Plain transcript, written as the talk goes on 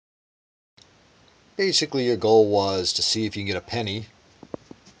basically your goal was to see if you can get a penny,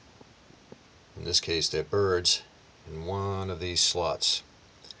 in this case they're birds, in one of these slots.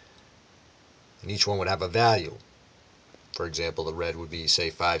 And each one would have a value. For example, the red would be, say,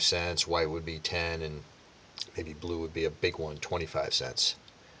 5 cents, white would be 10, and maybe blue would be a big one, 25 cents.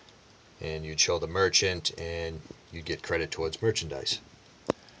 And you'd show the merchant and you'd get credit towards merchandise.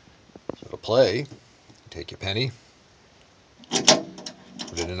 So to play, take your penny,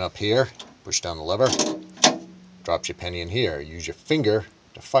 put it in up here, push down the lever, drops your penny in here. Use your finger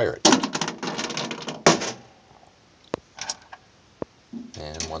to fire it.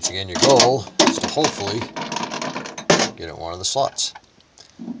 And once again, your goal is to hopefully get in one of the slots,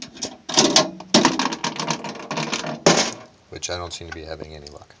 which I don't seem to be having any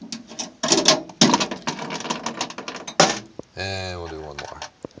luck. And we'll do one more.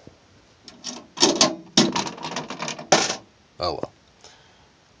 Oh well.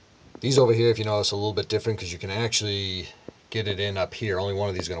 These over here, if you notice, are a little bit different because you can actually get it in up here. Only one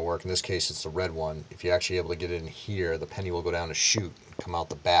of these is going to work. In this case, it's the red one. If you're actually able to get it in here, the penny will go down a chute and come out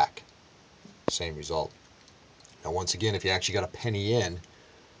the back. Same result. Now, once again, if you actually got a penny in,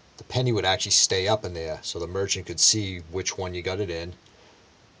 the penny would actually stay up in there so the merchant could see which one you got it in.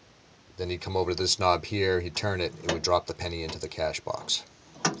 Then he'd come over to this knob here, he'd turn it, it would drop the penny into the cash box.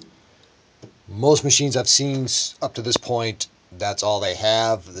 Most machines I've seen up to this point, that's all they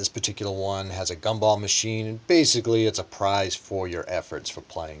have. This particular one has a gumball machine, and basically it's a prize for your efforts for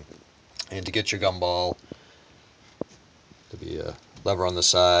playing. And to get your gumball, there'll be a lever on the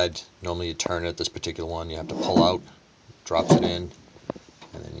side. Normally you turn it. This particular one you have to pull out, drops it in,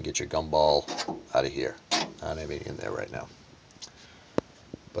 and then you get your gumball out of here. Not having it in there right now.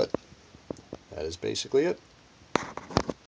 But that is basically it.